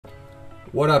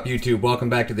What up YouTube? Welcome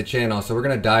back to the channel. So we're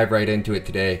going to dive right into it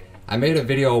today. I made a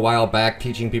video a while back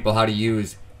teaching people how to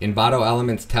use Envato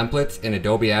Elements templates in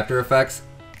Adobe After Effects.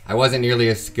 I wasn't nearly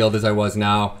as skilled as I was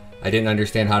now. I didn't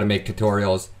understand how to make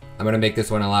tutorials. I'm going to make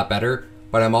this one a lot better,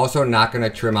 but I'm also not going to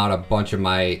trim out a bunch of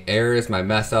my errors, my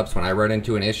mess ups when I run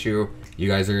into an issue. You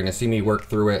guys are going to see me work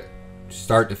through it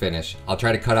start to finish. I'll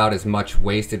try to cut out as much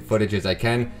wasted footage as I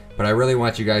can, but I really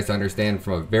want you guys to understand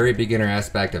from a very beginner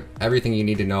aspect of everything you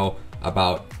need to know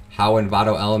about how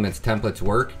Envato Elements templates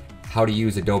work, how to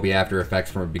use Adobe After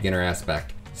Effects from a beginner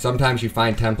aspect. Sometimes you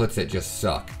find templates that just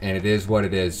suck, and it is what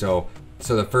it is. So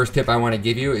the first tip I want to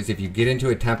give you is if you get into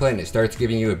a template and it starts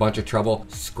giving you a bunch of trouble,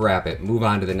 scrap it. Move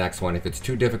on to the next one. If it's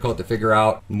too difficult to figure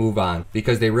out, move on,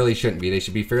 because they really shouldn't be. They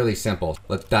should be fairly simple.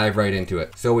 Let's dive right into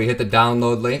it. So we hit the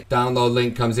download link. Download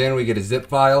link comes in, we get a zip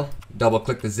file. Double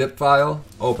click the zip file,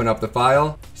 open up the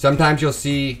file. Sometimes you'll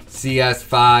see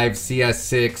CS5,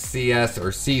 CS6, CS, or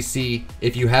CC.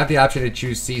 If you have the option to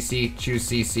choose CC, choose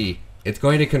CC. It's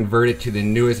going to convert it to the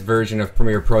newest version of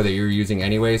Premiere Pro that you're using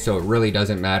anyway, so it really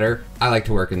doesn't matter. I like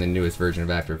to work in the newest version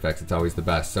of After Effects. It's always the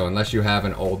best. So unless you have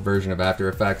an old version of After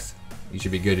Effects, you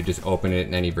should be good to just open it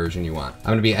in any version you want. I'm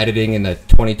going to be editing in the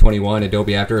 2021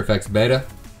 Adobe After Effects beta.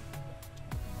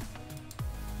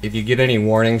 If you get any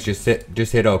warnings, just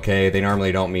hit OK. They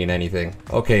normally don't mean anything.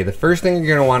 Okay, the first thing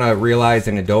you're going to want to realize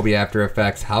in Adobe After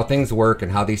Effects, how things work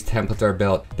and how these templates are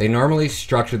built, they normally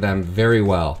structure them very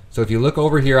well. So if you look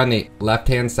over here on the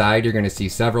left-hand side, you're going to see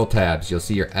several tabs. You'll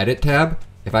see your Edit tab.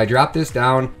 If I drop this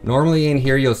down, normally in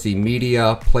here you'll see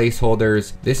Media,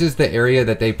 Placeholders. This is the area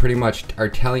that they pretty much are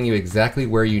telling you exactly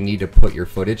where you need to put your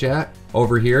footage at.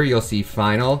 Over here you'll see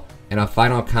Final and a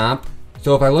Final Comp.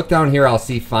 So if I look down here, I'll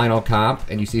see Final Comp,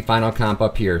 and you see Final Comp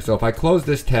up here. So if I close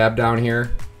this tab down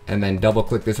here and then double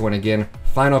click this one again,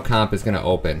 Final Comp is going to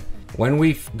open. When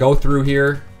we go through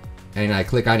here and I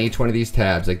click on each one of these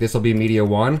tabs, like this will be Media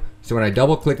 1. So when I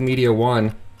double click Media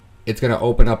 1, it's going to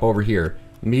open up over here.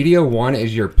 Media 1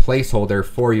 is your placeholder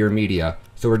for your media.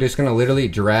 So we're just going to literally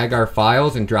drag our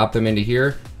files and drop them into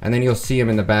here, and then you'll see them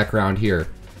in the background here.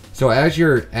 So as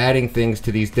you're adding things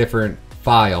to these different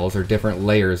files, or different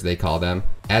layers they call them,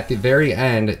 at the very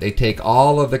end they take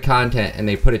all of the content and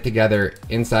they put it together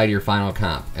inside your Final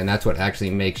Comp, and that's what actually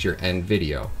makes your end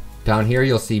video. Down here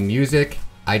you'll see music.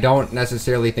 I don't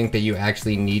necessarily think that you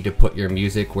actually need to put your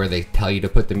music where they tell you to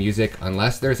put the music,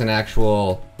 unless there's an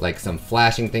actual, like some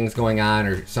flashing things going on,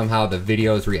 or somehow the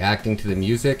video is reacting to the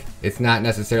music. It's not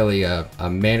necessarily a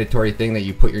mandatory thing that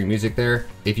you put your music there.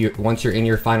 Once you're in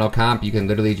your Final Comp, you can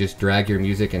literally just drag your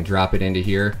music and drop it into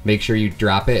here. Make sure you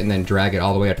drop it and then drag it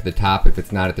all the way up to the top if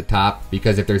it's not at the top,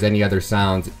 because if there's any other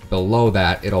sounds below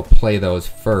that, it'll play those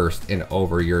first and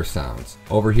over your sounds.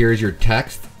 Over here is your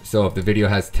text. So if the video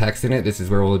has text in it, this is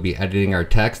where we'll be editing our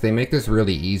text. They make this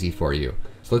really easy for you.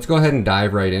 So let's go ahead and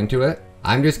dive right into it.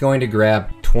 I'm just going to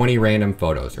grab 20 random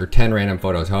photos, or 10 random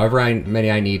photos, however many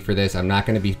I need for this. I'm not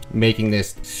going to be making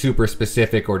this super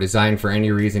specific or designed for any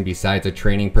reason besides the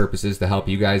training purposes to help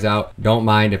you guys out. Don't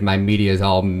mind if my media is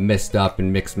all messed up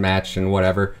and mixed matched and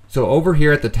whatever. So over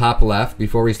here at the top left,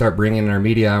 before we start bringing in our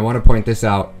media, I want to point this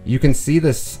out. You can see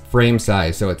this frame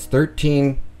size. So it's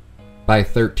 13 by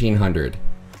 1300.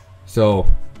 So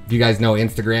if you guys know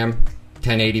Instagram,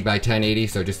 1080 by 1080,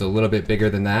 so just a little bit bigger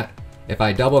than that. If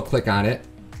I double click on it,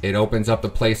 it opens up the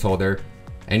placeholder,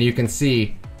 and you can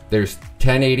see there's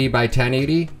 1080 by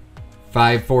 1080,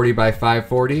 540 by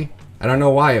 540. I don't know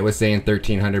why it was saying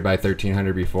 1300 by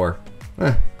 1300 before.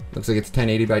 Looks like it's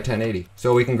 1080 by 1080.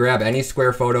 So we can grab any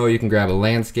square photo. You can grab a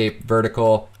landscape,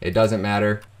 vertical, it doesn't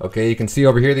matter. Okay, you can see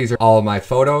over here, these are all of my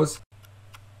photos.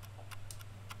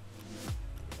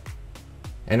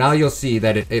 And now you'll see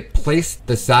that it placed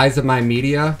the size of my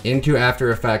media into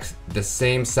After Effects the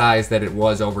same size that it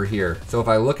was over here. So if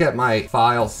I look at my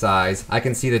file size, I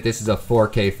can see that this is a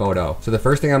 4K photo. So the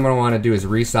first thing I'm going to want to do is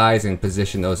resize and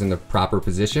position those in the proper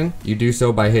position. You do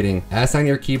so by hitting S on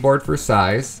your keyboard for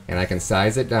size, and I can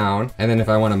size it down. And then if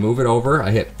I want to move it over,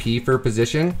 I hit P for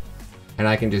position, and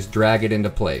I can just drag it into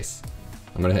place.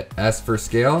 I'm going to hit S for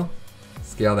scale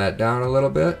that down a little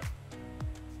bit.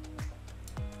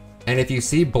 And if you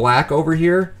see black over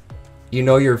here, you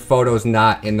know your photo's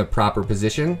not in the proper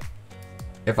position.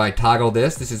 If I toggle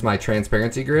this is my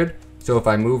transparency grid. So if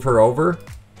I move her over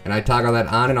and I toggle that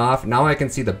on and off, now I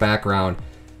can see the background.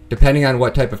 Depending on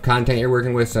what type of content you're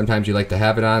working with, sometimes you like to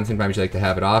have it on, sometimes you like to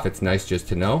have it off. It's nice just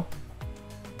to know.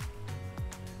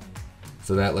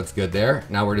 So that looks good there.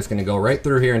 Now we're just gonna go right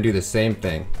through here and do the same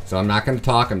thing. So I'm not gonna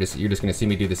talk, you're just gonna see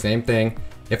me do the same thing.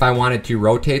 If I wanted to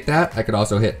rotate that, I could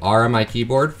also hit R on my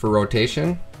keyboard for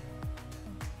rotation.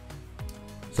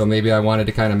 So maybe I wanted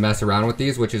to kind of mess around with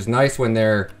these, which is nice when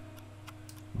they're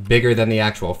bigger than the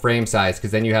actual frame size,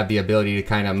 because then you have the ability to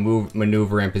kind of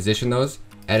maneuver and position those.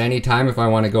 At any time, if I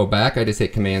want to go back, I just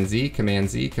hit Command Z, Command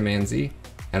Z, Command Z,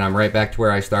 and I'm right back to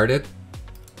where I started.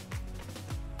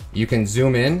 You can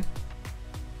zoom in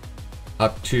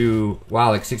up to, wow,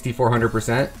 like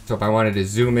 6,400%. So if I wanted to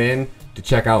zoom in to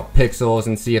check out pixels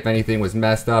and see if anything was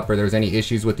messed up or there was any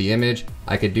issues with the image,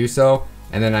 I could do so.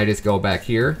 And then I just go back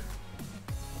here.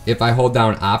 If I hold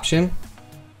down Option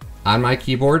on my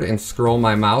keyboard and scroll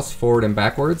my mouse forward and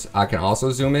backwards, I can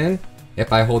also zoom in.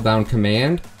 If I hold down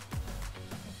Command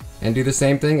and do the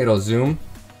same thing, it'll zoom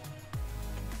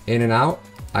in and out.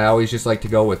 I always just like to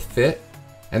go with Fit.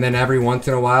 And then every once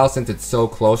in a while, since it's so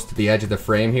close to the edge of the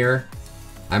frame here,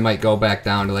 I might go back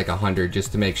down to like 100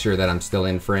 just to make sure that I'm still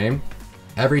in frame.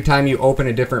 Every time you open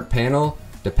a different panel,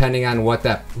 depending on what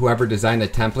whoever designed the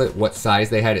template, what size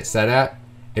they had it set at,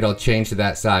 it'll change to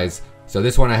that size. So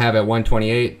this one I have at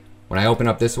 128. When I open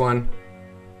up this one,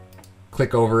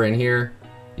 click over in here,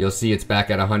 you'll see it's back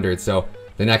at 100. So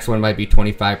the next one might be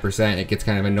 25%. It gets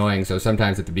kind of annoying. So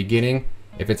sometimes at the beginning,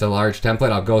 if it's a large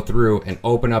template, I'll go through and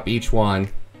open up each one,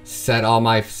 set all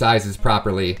my sizes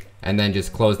properly, and then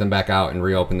just close them back out and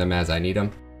reopen them as I need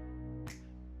them.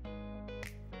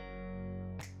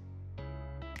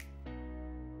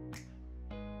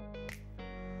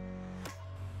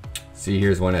 See,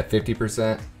 here's one at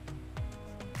 50%.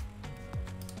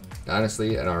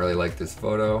 Honestly, I don't really like this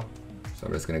photo, so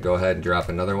I'm just gonna go ahead and drop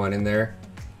another one in there.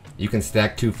 You can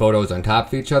stack two photos on top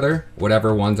of each other.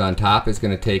 Whatever one's on top is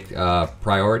gonna take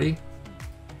priority.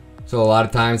 So a lot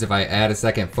of times if I add a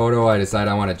second photo, I decide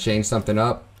I wanna change something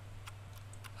up,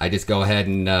 I just go ahead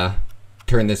and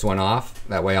turn this one off.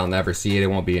 That way I'll never see it, it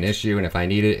won't be an issue, and if I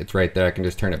need it, it's right there, I can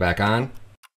just turn it back on.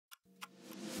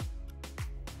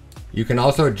 You can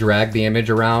also drag the image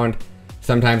around.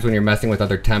 Sometimes when you're messing with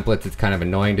other templates, it's kind of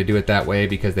annoying to do it that way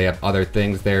because they have other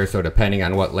things there, so depending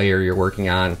on what layer you're working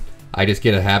on, I just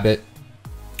get a habit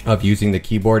of using the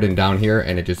keyboard and down here,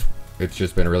 and it's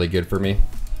just been really good for me.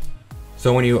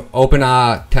 So when you open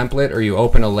a template or you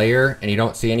open a layer and you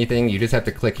don't see anything, you just have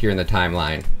to click here in the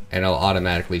timeline and it'll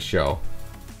automatically show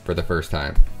for the first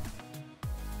time.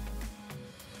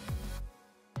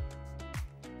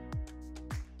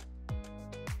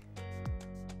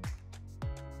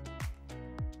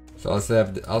 So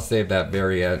I'll save that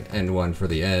very end one for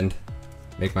the end.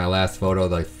 Make my last photo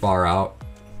like far out.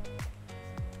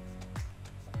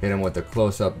 Hit him with the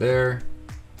close up there.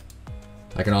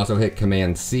 I can also hit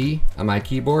Command C on my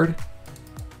keyboard.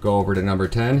 Go over to number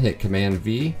 10, hit Command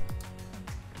V.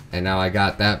 And now I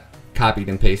got that copied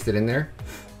and pasted in there.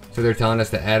 So they're telling us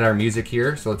to add our music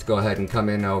here. So let's go ahead and come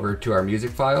in over to our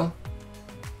music file.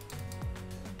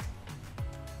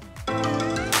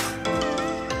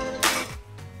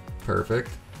 Perfect.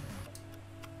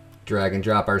 Drag and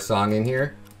drop our song in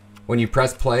here. When you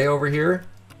press play over here,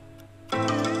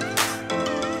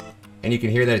 and you can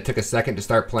hear that it took a second to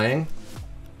start playing,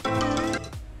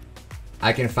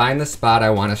 I can find the spot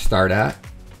I want to start at.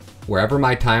 Wherever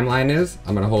my timeline is,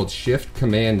 I'm going to hold Shift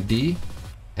Command D,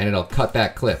 and it'll cut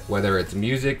that clip. Whether it's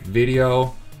music,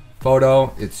 video,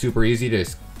 photo, it's super easy to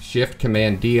Shift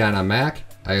Command D on a Mac.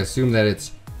 I assume that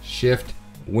it's Shift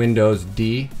Windows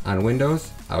D on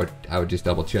Windows. I would just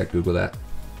double check, Google that.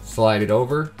 Slide it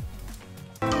over.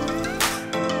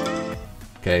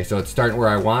 Okay, so it's starting where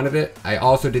I wanted it. I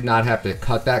also did not have to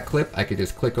cut that clip. I could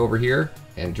just click over here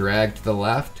and drag to the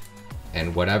left,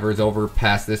 and whatever's over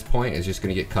past this point is just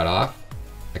gonna get cut off.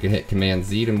 I can hit Command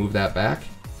Z to move that back.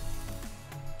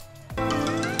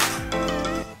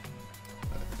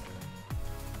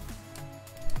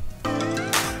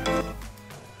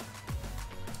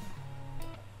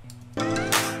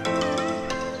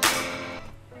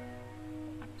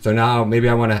 So now maybe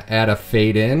I want to add a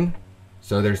fade in.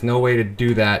 So there's no way to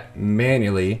do that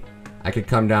manually. I could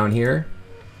come down here,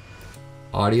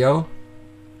 audio.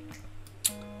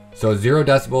 So 0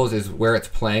 decibels is where it's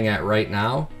playing at right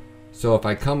now. So if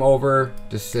I come over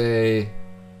to say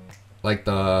like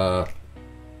the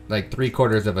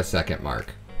 3/4 of a second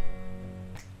mark,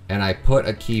 and I put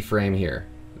a keyframe here,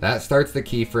 that starts the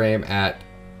keyframe at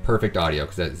perfect audio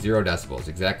because that's 0 decibels,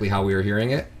 exactly how we were hearing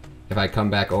it. If I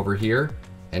come back over here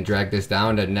and drag this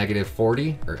down to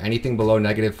 -40, or anything below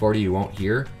 -40 you won't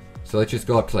hear. So let's just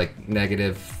go up to like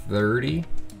 -30.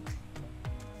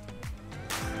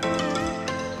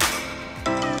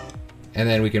 And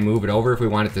then we can move it over if we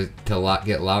want it to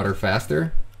get louder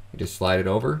faster. You just slide it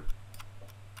over.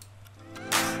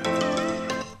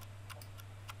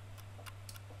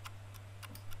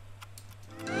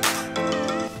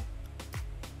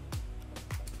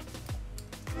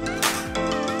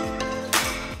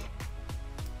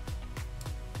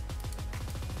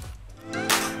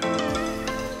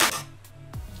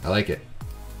 like it.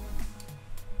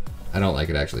 I don't like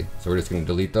it actually. So we're just gonna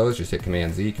delete those. Just hit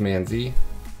Command Z, Command Z.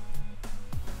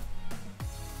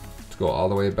 Let's go all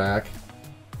the way back.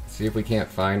 See if we can't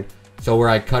find. So where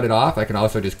I cut it off, I can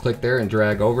also just click there and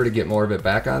drag over to get more of it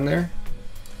back on there.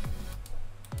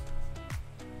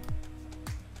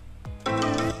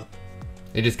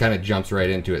 It just kind of jumps right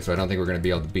into it, so I don't think we're gonna be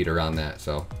able to beat around that,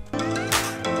 so.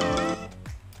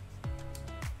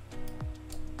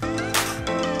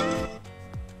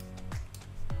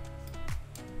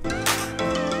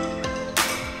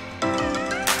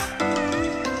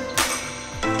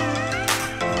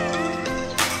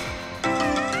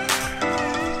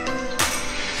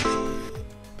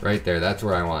 Right there, that's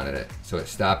where I wanted it. So it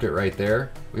stopped it right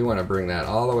there. We want to bring that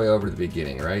all the way over to the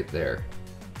beginning, right there.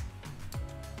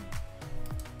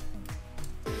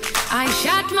 I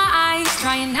shut my eyes,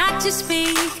 trying not to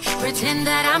speak, pretend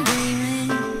that I'm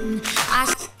dreaming.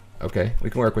 Okay, we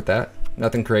can work with that.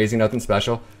 Nothing crazy, nothing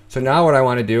special. So now what I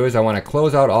want to do is I want to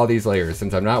close out all these layers.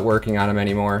 Since I'm not working on them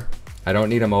anymore, I don't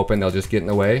need them open, they'll just get in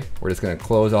the way. We're just going to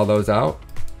close all those out.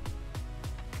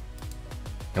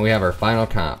 And we have our final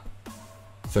comp.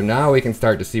 So now we can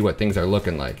start to see what things are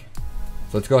looking like.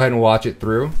 So let's go ahead and watch it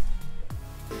through.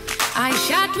 I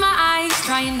shut my eyes,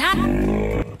 trying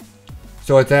not.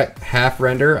 So it's at half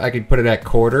render. I could put it at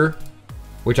quarter,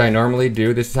 which I normally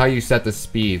do. This is how you set the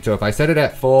speed. So if I set it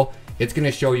at full, it's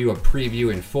gonna show you a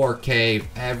preview in 4K.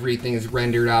 Everything's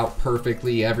rendered out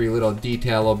perfectly. Every little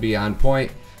detail will be on point.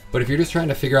 But if you're just trying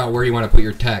to figure out where you wanna put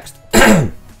your text,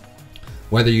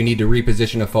 whether you need to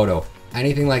reposition a photo,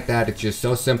 anything like that, it's just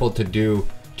so simple to do.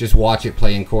 Just watch it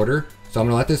play in quarter. So I'm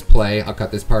gonna let this play. I'll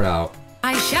cut this part out.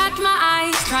 I shut my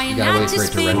eyes, trying You gotta not wait to for it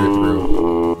to speak. render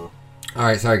through. All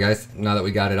right, sorry guys. Now that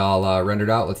we got it all rendered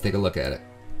out, let's take a look at it.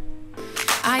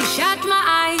 I shut my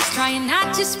eyes, trying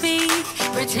not to speak,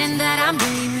 pretend that I'm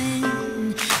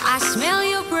dreaming. I smell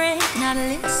your breath, not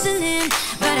listening,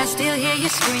 but I still hear you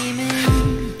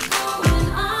screaming.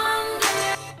 Going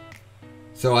under.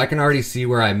 So I can already see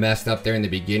where I messed up there in the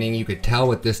beginning. You could tell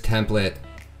with this template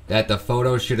that the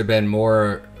photo should have been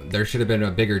more, there should have been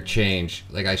a bigger change.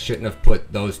 Like I shouldn't have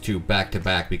put those two back to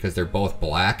back because they're both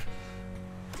black.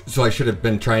 So I should have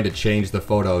been trying to change the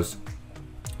photos.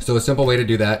 So a simple way to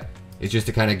do that is just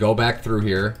to kind of go back through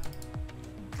here,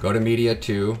 go to Media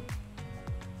 2,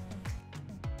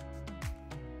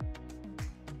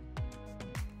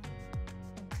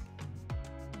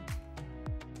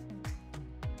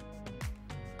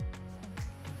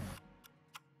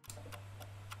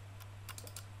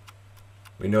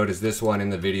 we noticed this one in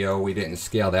the video, we didn't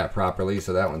scale that properly,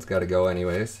 so that one's got to go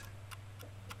anyways.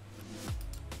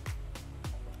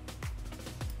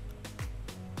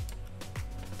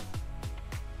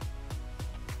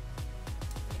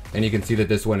 And you can see that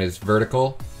this one is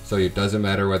vertical, so it doesn't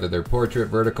matter whether they're portrait,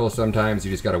 vertical. Sometimes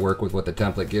you just got to work with what the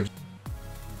template gives.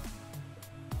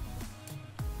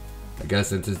 I guess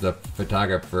since it's the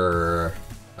photographer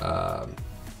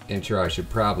intro, I should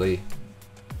probably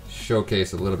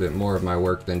showcase a little bit more of my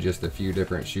work than just a few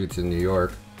different shoots in New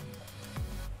York.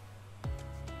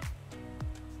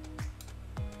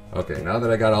 Okay, now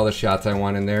that I got all the shots I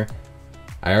want in there,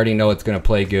 I already know it's gonna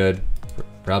play good.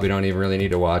 Probably don't even really need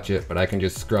to watch it, but I can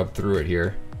just scrub through it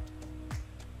here.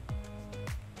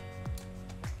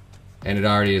 And it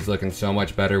already is looking so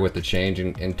much better with the change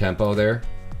in tempo there.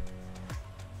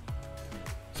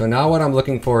 So now what I'm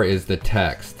looking for is the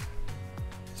text.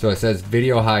 So it says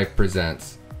Video Hive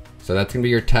Presents. So that's gonna be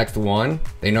your text 1.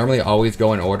 They normally always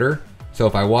go in order. So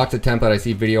if I watch the template, I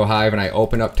see Video Hive and I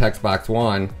open up text box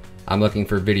 1, I'm looking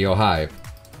for Video Hive.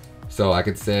 So I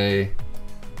could say,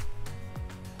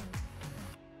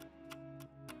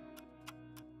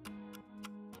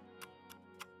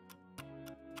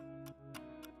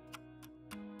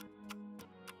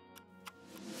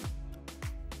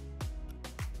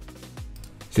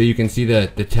 so you can see the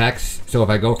text. So if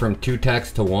I go from 2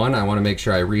 text to 1, I want to make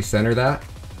sure I recenter that.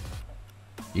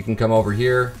 You can come over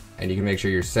here and you can make sure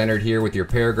you're centered here with your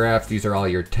paragraphs. These are all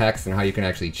your text and how you can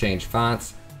actually change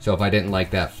fonts. So if I didn't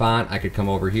like that font, I could come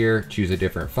over here, choose a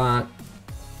different font,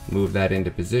 move that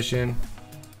into position.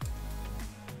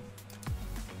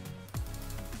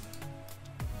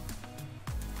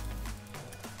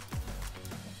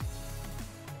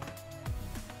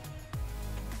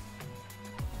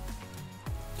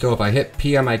 So if I hit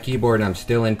P on my keyboard and I'm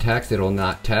still in text, it'll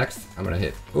not text. I'm gonna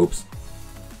hit, oops.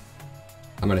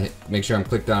 I'm gonna make sure I'm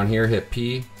clicked down here, hit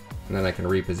P, and then I can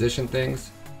reposition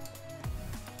things.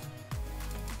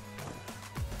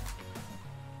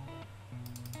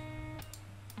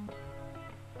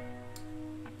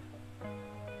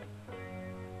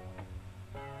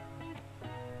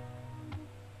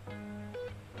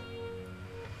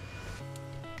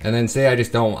 And then say I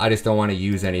just don't want to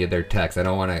use any of their text. I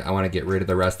want to get rid of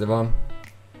the rest of them.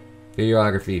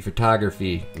 Videography,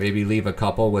 photography, maybe leave a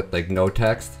couple with like no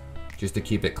text just to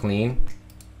keep it clean.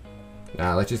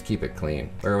 Nah, let's just keep it clean.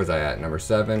 Where was I at? Number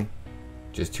 7.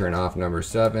 Just turn off number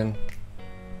 7.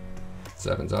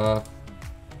 7's off.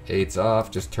 8's off.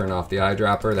 Just turn off the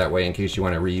eyedropper. That way, in case you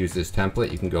want to reuse this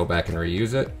template, you can go back and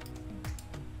reuse it.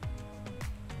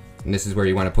 And this is where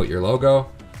you want to put your logo.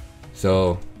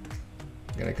 So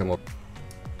I'm gonna come over.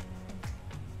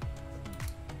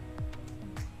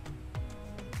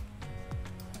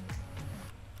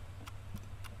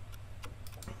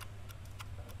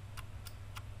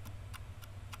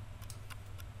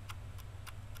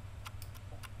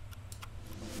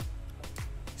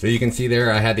 So you can see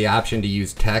there I had the option to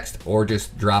use text or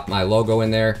just drop my logo in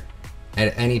there.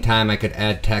 At any time I could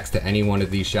add text to any one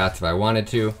of these shots if I wanted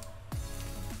to.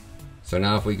 So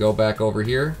now if we go back over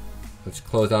here, let's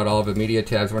close out all of the media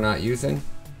tabs we're not using.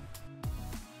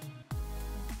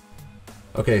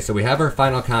 Okay, so we have our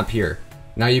final comp here.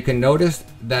 Now you can notice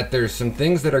that there's some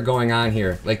things that are going on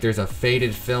here. Like there's a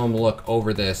faded film look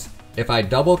over this. If I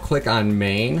double click on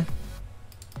main,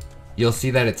 you'll see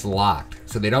that it's locked.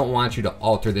 So they don't want you to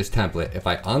alter this template. If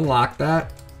I unlock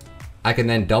that, I can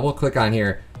then double click on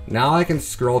here. Now I can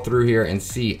scroll through here and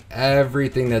see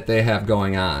everything that they have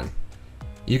going on.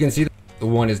 You can see the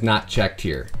one is not checked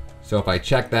here. So if I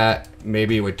check that,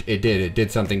 maybe it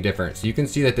did something different. So you can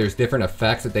see that there's different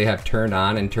effects that they have turned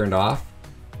on and turned off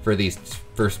for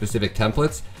specific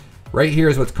templates. Right here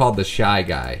is what's called the shy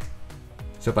guy.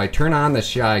 So if I turn on the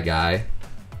shy guy,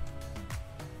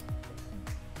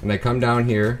 and I come down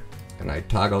here and I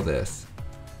toggle this,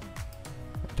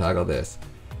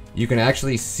 you can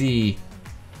actually see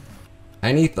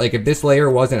like if this layer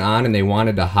wasn't on and they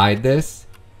wanted to hide this,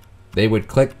 they would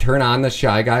turn on the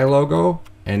shy guy logo,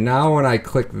 and now when I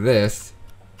click this,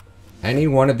 any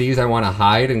one of these I want to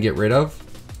hide and get rid of,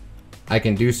 I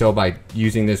can do so by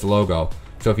using this logo.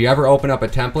 So if you ever open up a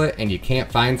template and you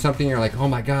can't find something, you're like, oh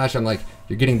my gosh,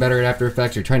 you're getting better at After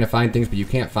Effects, you're trying to find things but you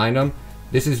can't find them.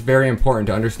 This is very important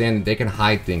to understand that they can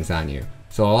hide things on you.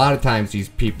 So a lot of times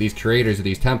these creators of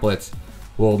these templates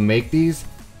will make these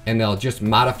and they'll just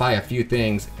modify a few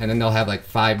things and then they'll have like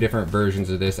 5 different versions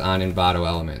of this on Envato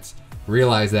Elements.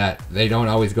 Realize that they don't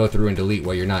always go through and delete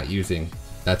what you're not using.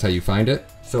 That's how you find it.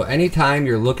 So anytime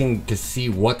you're looking to see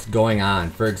what's going on,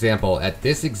 for example, at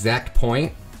this exact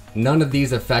point, none of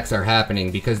these effects are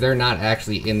happening because they're not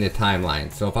actually in the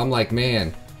timeline. So if I'm like,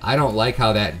 man, I don't like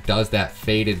how that does that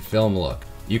faded film look,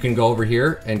 you can go over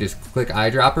here and just click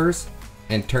eyedroppers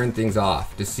and turn things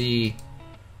off to see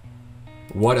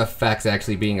what effects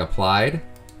actually being applied.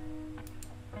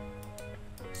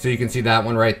 So you can see that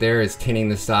one right there is tinting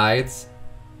the sides.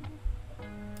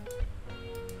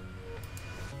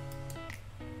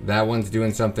 That one's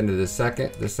doing something to the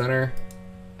center.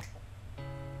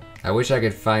 I wish I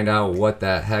could find out what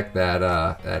the heck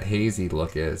that hazy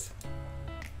look is.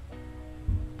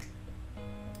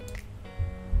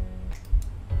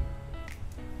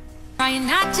 Trying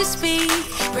not to speak,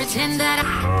 pretend that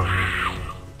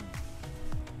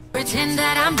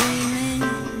I'm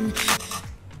dreaming.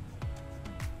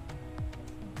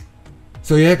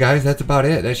 So yeah guys, that's about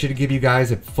it. That should give you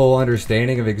guys a full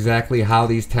understanding of exactly how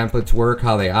these templates work,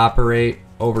 how they operate.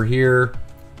 Over here,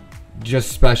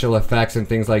 just special effects and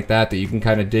things like that you can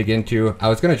kind of dig into. I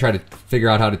was gonna try to figure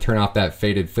out how to turn off that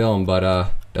faded film,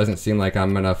 but doesn't seem like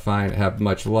I'm gonna have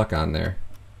much luck on there.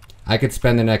 I could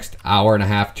spend the next hour and a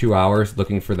half, 2 hours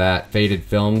looking for that faded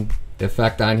film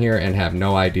effect on here and have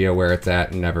no idea where it's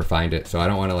at and never find it. So I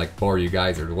don't want to like bore you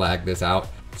guys or lag this out.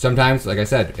 Sometimes, like I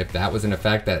said, if that was an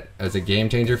effect that was a game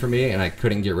changer for me and I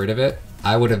couldn't get rid of it,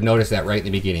 I would have noticed that right in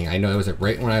the beginning. I know it was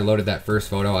right when I loaded that first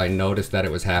photo, I noticed that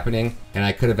it was happening, and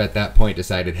I could have at that point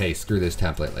decided, hey, screw this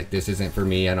template. Like, this isn't for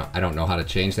me. I don't know how to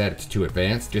change that. It's too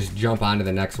advanced. Just jump on to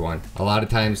the next one. A lot of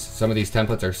times, some of these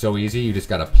templates are so easy, you just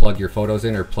gotta plug your photos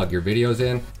in or plug your videos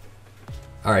in.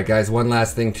 All right, guys, one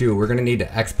last thing too. We're gonna need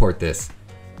to export this.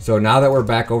 So now that we're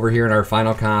back over here in our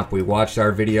final comp, we watched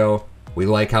our video, we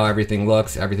like how everything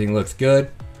looks good.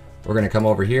 We're gonna come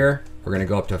over here, we're gonna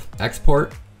go up to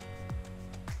export,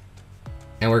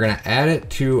 and we're gonna add it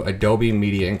to Adobe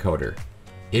Media Encoder.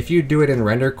 If you do it in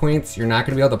RenderQuince, you're not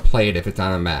gonna be able to play it if it's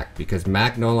on a Mac, because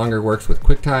Mac no longer works with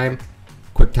QuickTime.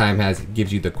 QuickTime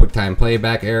gives you the QuickTime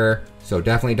playback error, so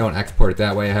definitely don't export it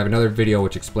that way. I have another video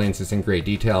which explains this in great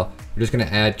detail. We're just gonna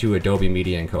add to Adobe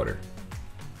Media Encoder.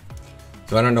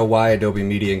 So I don't know why Adobe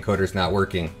Media Encoder is not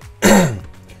working.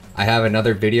 I have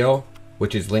another video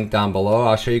which is linked down below.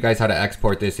 I'll show you guys how to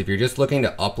export this. If you're just looking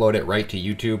to upload it right to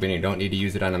YouTube and you don't need to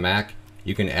use it on a Mac,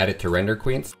 you can add it to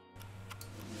RenderQuince.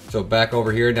 So back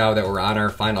over here, now that we're on our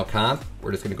final comp,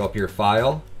 we're just gonna go up here,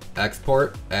 File,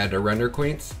 Export, add to render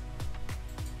queens.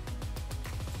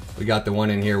 We got the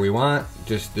one in here we want.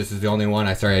 Just, this is the only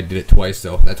one. Sorry, I did it twice,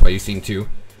 so that's why you've seen two.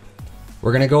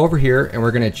 We're gonna go over here and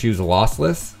we're gonna choose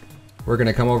lossless. We're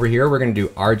gonna come over here, we're gonna do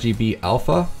RGB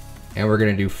alpha, and we're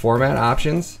gonna do format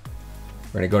options.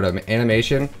 We're gonna go to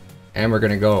animation, and we're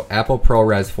gonna go Apple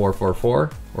ProRes 444.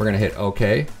 We're gonna hit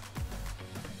OK,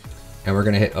 and we're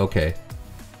gonna hit OK.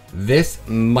 This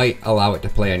might allow it to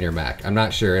play on your Mac. I'm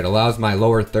not sure. It allows my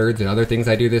lower thirds and other things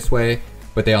I do this way,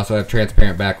 but they also have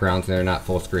transparent backgrounds and they're not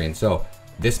full screen. So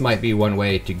this might be one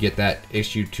way to get that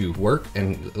issue to work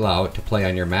and allow it to play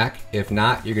on your Mac. If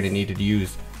not, you're gonna need to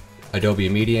use Adobe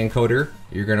Media Encoder.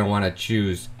 You're gonna wanna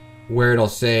choose where it'll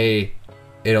say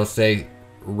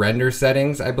render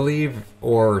settings, I believe,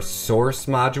 or source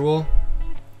module.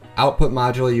 Output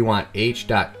module, you want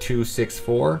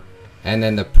H.264, and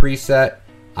then the preset,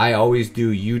 I always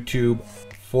do YouTube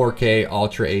 4K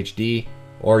Ultra HD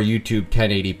or YouTube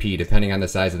 1080p, depending on the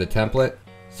size of the template.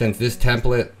 Since this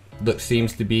template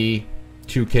seems to be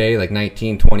 2K, like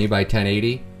 1920 by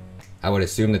 1080, I would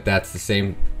assume that that's the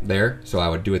same there, so I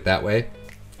would do it that way.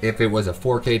 If it was a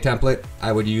 4K template,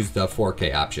 I would use the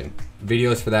 4K option.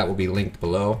 Videos for that will be linked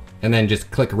below. And then just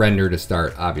click render to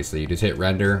start, obviously. You just hit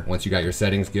render. Once you got your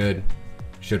settings good,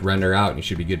 should render out and you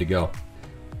should be good to go.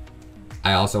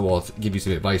 I also will give you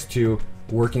some advice too.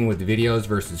 Working with videos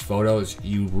versus photos,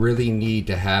 you really need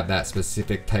to have that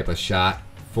specific type of shot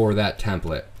for that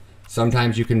template.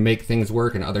 Sometimes you can make things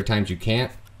work and other times you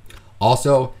can't.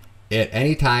 Also, at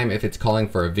any time, if it's calling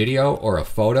for a video or a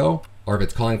photo, or if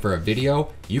it's calling for a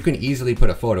video, you can easily put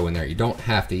a photo in there. You don't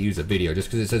have to use a video. Just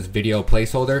because it says video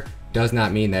placeholder does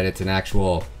not mean that it's an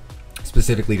actual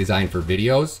specifically designed for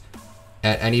videos.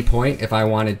 At any point, if I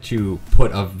wanted to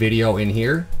put a video in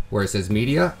here where it says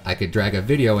media, I could drag a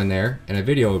video in there and a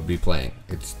video would be playing.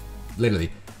 It's literally,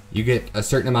 you get a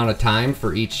certain amount of time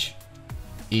for each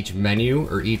menu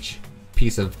or each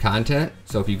piece of content.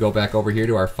 So if you go back over here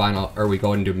to our final, or we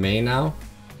go into main now,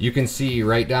 you can see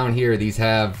right down here, these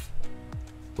have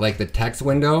like the text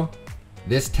window.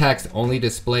 This text only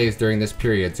displays during this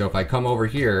period. So if I come over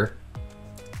here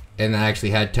and I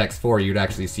actually had text 4, you'd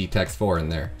actually see text 4 in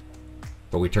there.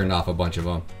 But we turned off a bunch of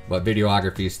them. But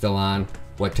videography is still on.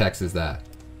 What text is that?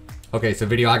 Okay, so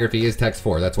videography is text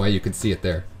 4. That's why you can see it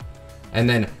there. And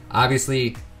then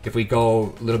obviously, if we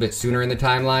go a little bit sooner in the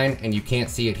timeline and you can't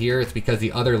see it here, it's because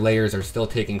the other layers are still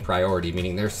taking priority,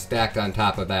 meaning they're stacked on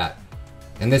top of that.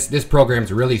 And this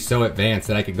program's really so advanced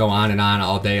that I could go on and on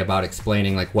all day about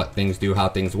explaining like what things do, how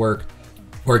things work.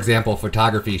 For example,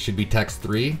 photography should be text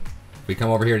 3. If we come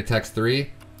over here to text 3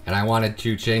 and I wanted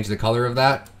to change the color of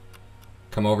that,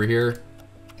 come over here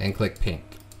and click pink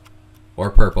or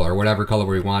purple or whatever color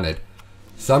we wanted.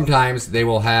 Sometimes they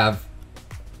will have,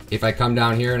 if I come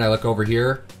down here and I look over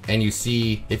here and you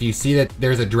see, if you see that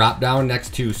there's a drop down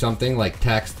next to something like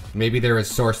text, maybe there is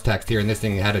source text here and this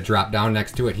thing had a drop down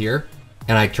next to it here,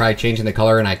 and I try changing the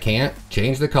color and I can't,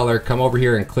 change the color, come over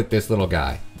here and click this little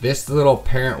guy. This little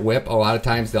parent whip, a lot of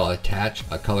times they'll attach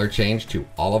a color change to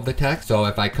all of the text. So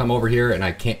if I come over here and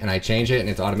I change it and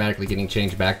it's automatically getting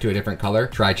changed back to a different color,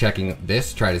 try checking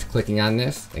this, try just clicking on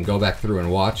this and go back through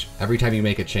and watch. Every time you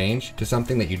make a change to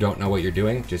something that you don't know what you're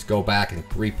doing, just go back and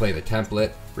replay the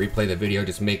template, replay the video,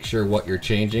 just make sure what you're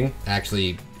changing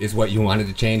actually is what you wanted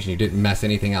to change and you didn't mess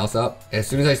anything else up. As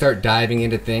soon as I start diving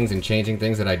into things and changing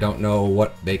things that I don't know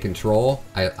what they control,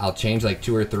 I'll change like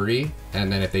 2 or 3,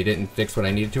 and then if they didn't fix what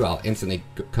I needed to, I'll instantly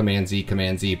Command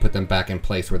Z, put them back in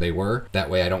place where they were. That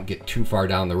way I don't get too far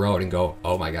down the road and go,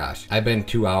 oh my gosh, I've been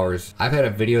 2 hours. I've had a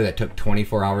video that took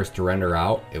 24 hours to render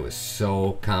out. It was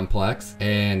so complex,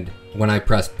 and when I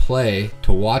press play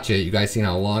to watch it, you guys seen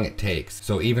how long it takes.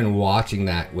 So even watching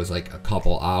that was like a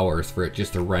couple hours for it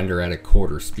just to render at a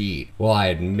quarter speed. Well, I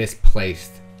had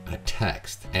misplaced a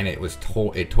text and it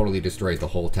totally destroys the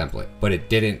whole template. But it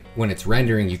didn't, when it's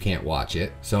rendering, you can't watch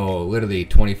it. So literally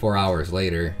 24 hours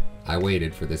later, I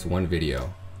waited for this one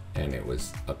video and it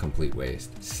was a complete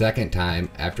waste. Second time,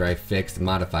 after I fixed,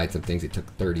 modified some things, it took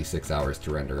 36 hours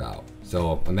to render out.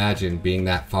 So imagine being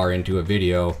that far into a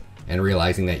video and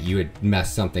realizing that you had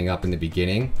messed something up in the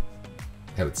beginning.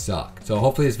 That would suck. So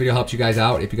hopefully this video helps you guys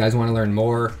out. If you guys want to learn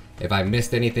more, if I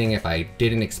missed anything, if I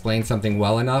didn't explain something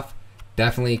well enough,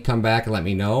 definitely come back and let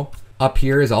me know. Up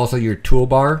here is also your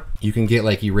toolbar. You can get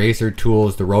like eraser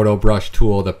tools, the roto brush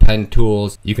tool, the pen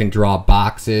tools. You can draw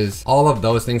boxes. All of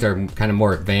those things are kind of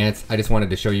more advanced. I just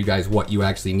wanted to show you guys what you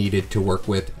actually needed to work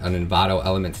with an Envato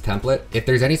Elements template. If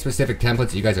there's any specific templates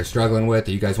that you guys are struggling with,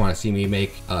 or you guys want to see me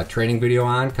make a training video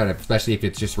on, kind of, especially if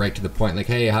it's just right to the point, like,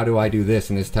 hey, how do I do this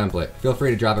in this template? Feel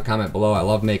free to drop a comment below. I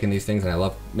love making these things, and I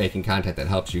love making content that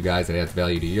helps you guys, that adds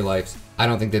value to your lives. I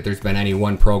don't think that there's been any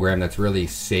one program that's really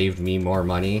saved me more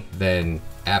money than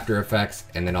After Effects,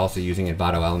 and then also using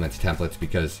Envato Elements templates,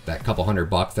 because that couple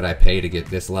 $100 that I pay to get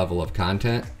this level of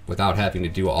content without having to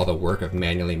do all the work of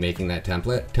manually making that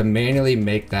template, to manually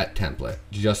make that template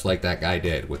just like that guy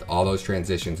did with all those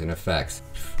transitions and effects,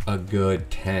 a good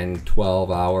 10, 12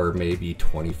 hour, maybe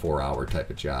 24 hour type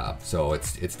of job. So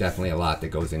it's definitely a lot that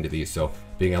goes into these. So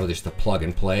being able just to plug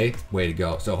and play, way to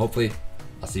go. So hopefully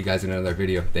I'll see you guys in another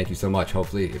video. Thank you so much.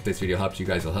 Hopefully, if this video helps you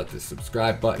guys, will hit the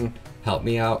subscribe button. Help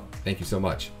me out. Thank you so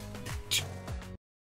much.